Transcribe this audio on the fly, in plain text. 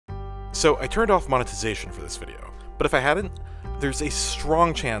So I turned off monetization for this video, but if I hadn't, there's a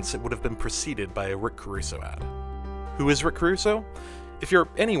strong chance it would have been preceded by a Rick Caruso ad. Who is Rick Caruso? If you're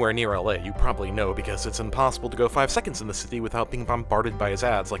anywhere near LA, you probably know because it's impossible to go 5 seconds in the city without being bombarded by his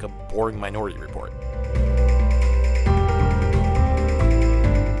ads like a boring Minority Report.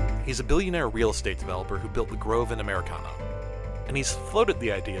 He's a billionaire real estate developer who built the Grove in Americana, and he's floated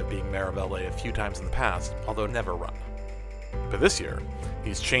the idea of being mayor of LA a few times in the past, although never run. But this year,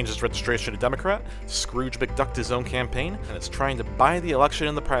 he's changed his registration to Democrat, Scrooge McDucked his own campaign, and is trying to buy the election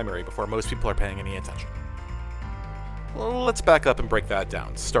in the primary before most people are paying any attention. Well, let's back up and break that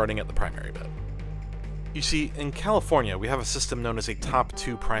down, starting at the primary bit. You see, in California, we have a system known as a top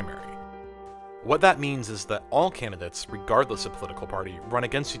 2 primary. What that means is that all candidates, regardless of political party, run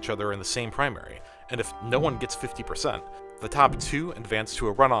against each other in the same primary, and if no one gets 50%, the top 2 advance to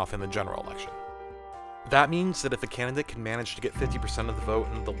a runoff in the general election. That means that if a candidate can manage to get 50% of the vote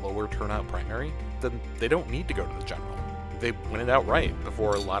in the lower turnout primary, then they don't need to go to the general. They win it outright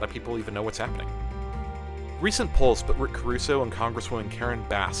before a lot of people even know what's happening. Recent polls put Rick Caruso and Congresswoman Karen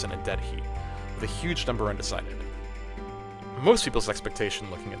Bass in a dead heat, with a huge number undecided. Most people's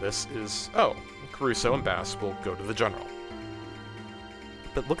expectation looking at this is, oh, Caruso and Bass will go to the general.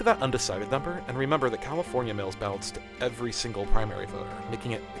 But look at that undecided number, and remember that California mails ballots to every single primary voter,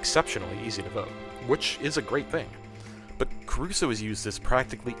 making it exceptionally easy to vote, which is a great thing. But Caruso has used this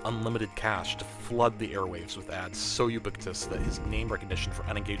practically unlimited cash to flood the airwaves with ads so ubiquitous that his name recognition for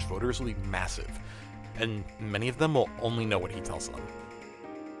unengaged voters will be massive, and many of them will only know what he tells them.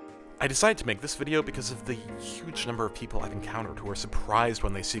 I decided to make this video because of the huge number of people I've encountered who are surprised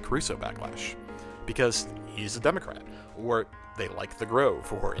when they see Caruso backlash. Because he's a Democrat, or they like the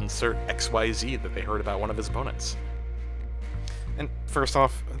Grove, or insert XYZ that they heard about one of his opponents. And first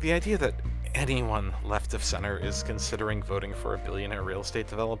off, the idea that anyone left of center is considering voting for a billionaire real estate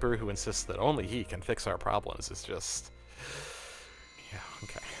developer who insists that only he can fix our problems is just... yeah,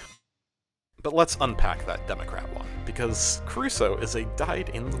 okay. But let's unpack that Democrat one, because Caruso is a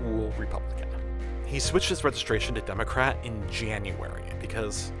dyed-in-the-wool Republican. He switched his registration to Democrat in January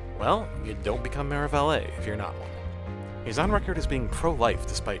because, well, you don't become mayor of LA if you're not one. He's on record as being pro-life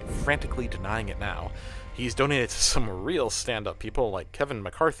despite frantically denying it now. He's donated to some real stand-up people like Kevin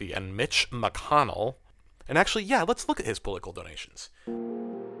McCarthy and Mitch McConnell. And actually, yeah, let's look at his political donations.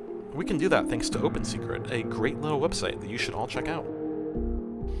 We can do that thanks to OpenSecret, a great little website that you should all check out.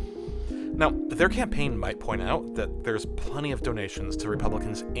 Now, their campaign might point out that there's plenty of donations to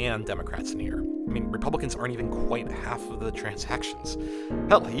Republicans and Democrats in here. I mean, Republicans aren't even quite half of the transactions.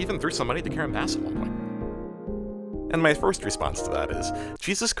 Hell, he even threw some money to Karen Bass at one point. And my first response to that is,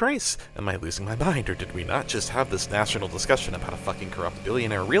 Jesus Christ, am I losing my mind, or did we not just have this national discussion about a fucking corrupt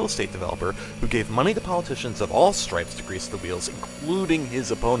billionaire real estate developer who gave money to politicians of all stripes to grease the wheels, including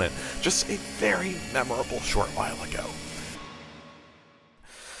his opponent, just a very memorable short while ago?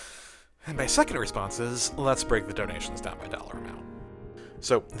 And my second response is, let's break the donations down by dollar amount.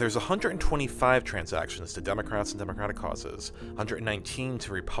 So, there's 125 transactions to Democrats and Democratic causes, 119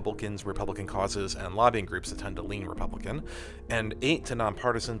 to Republicans, Republican causes, and lobbying groups that tend to lean Republican, and 8 to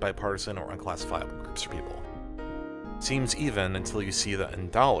nonpartisan, bipartisan, or unclassifiable groups or people. Seems even until you see that in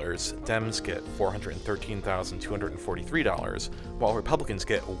dollars, Dems get $413,243, while Republicans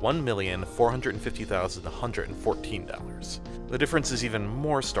get $1,450,114. The difference is even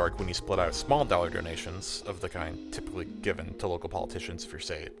more stark when you split out small dollar donations, of the kind typically given to local politicians if you're,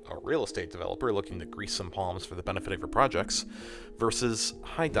 say, a real estate developer looking to grease some palms for the benefit of your projects, versus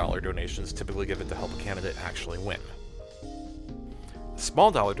high dollar donations typically given to help a candidate actually win.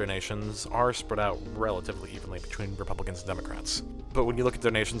 Small dollar donations are spread out relatively evenly between Republicans and Democrats. But when you look at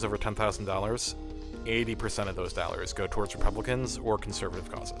donations over $10,000, 80% of those dollars go towards Republicans or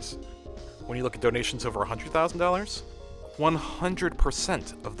conservative causes. When you look at donations over $100,000,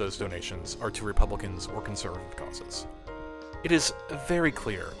 100% of those donations are to Republicans or conservative causes. It is very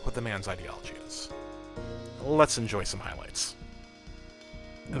clear what the man's ideology is. Let's enjoy some highlights.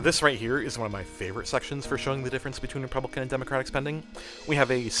 This right here is one of my favorite sections for showing the difference between Republican and Democratic spending. We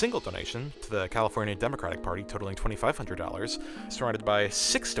have a single donation to the California Democratic Party totaling $2,500, surrounded by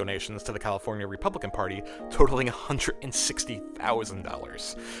 6 donations to the California Republican Party totaling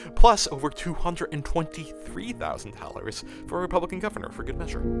 $160,000, plus over $223,000 for a Republican governor for good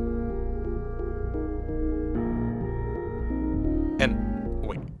measure. And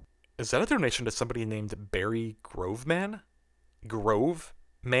wait, is that a donation to somebody named Barry Groveman? Grove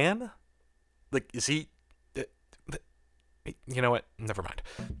Man? Like, is he... You know what? Never mind.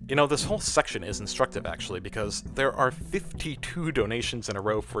 You know, this whole section is instructive, actually, because there are 52 donations in a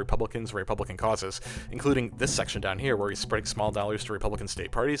row for Republicans or Republican causes, including this section down here where he's spreading small dollars to Republican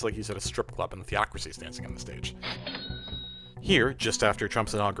state parties like he's at a strip club and the theocracy's dancing on the stage. Here, just after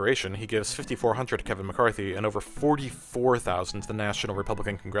Trump's inauguration, he gives $5,400 to Kevin McCarthy and over $44,000 to the National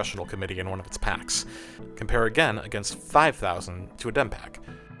Republican Congressional Committee in one of its PACs. Compare again against $5,000 to a Dem PAC.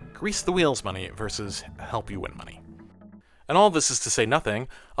 Grease the wheels money versus help you win money. And all this is to say nothing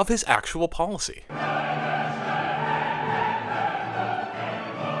of his actual policy.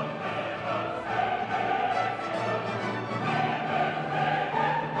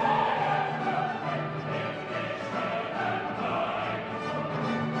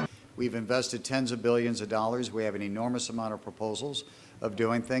 We've invested tens of billions of dollars. We have an enormous amount of proposals of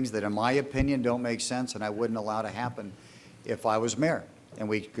doing things that, in my opinion, don't make sense and I wouldn't allow to happen if I was mayor. And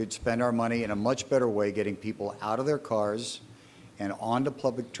we could spend our money in a much better way getting people out of their cars and onto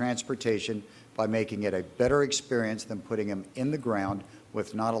public transportation by making it a better experience than putting them in the ground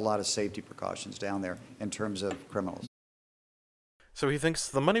with not a lot of safety precautions down there in terms of criminals. So he thinks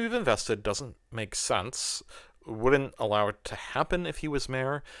the money we've invested doesn't make sense, wouldn't allow it to happen if he was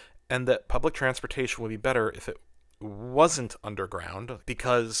mayor, and that public transportation would be better if it wasn't underground,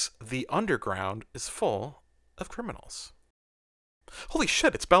 because the underground is full of criminals. Holy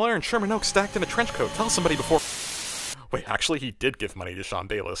shit, it's Bel Air and Sherman Oaks stacked in a trench coat. Tell somebody before... Wait, actually he did give money to Sean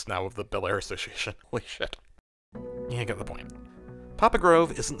Bayless, now of the Bel Air Association. Holy shit. You get the point. Papa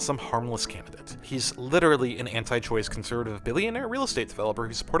Grove isn't some harmless candidate. He's literally an anti-choice conservative billionaire real estate developer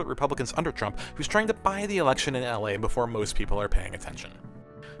who supported Republicans under Trump, who's trying to buy the election in LA before most people are paying attention.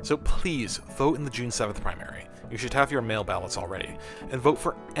 So please, vote in the June 7th primary. You should have your mail ballots already, and vote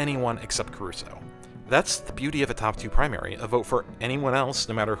for anyone except Caruso. That's the beauty of a top 2 primary. A vote for anyone else,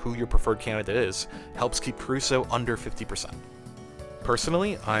 no matter who your preferred candidate is, helps keep Caruso under 50%.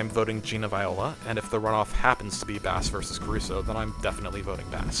 Personally, I'm voting Gina Viola, and if the runoff happens to be Bass versus Caruso, then I'm definitely voting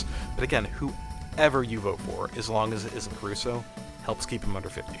Bass. But again, whoever you vote for, as long as it isn't Caruso, helps keep him under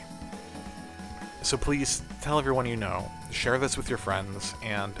 50. So please, tell everyone you know, share this with your friends,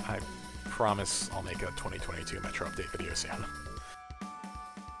 and I promise I'll make a 2022 Metro Update video soon.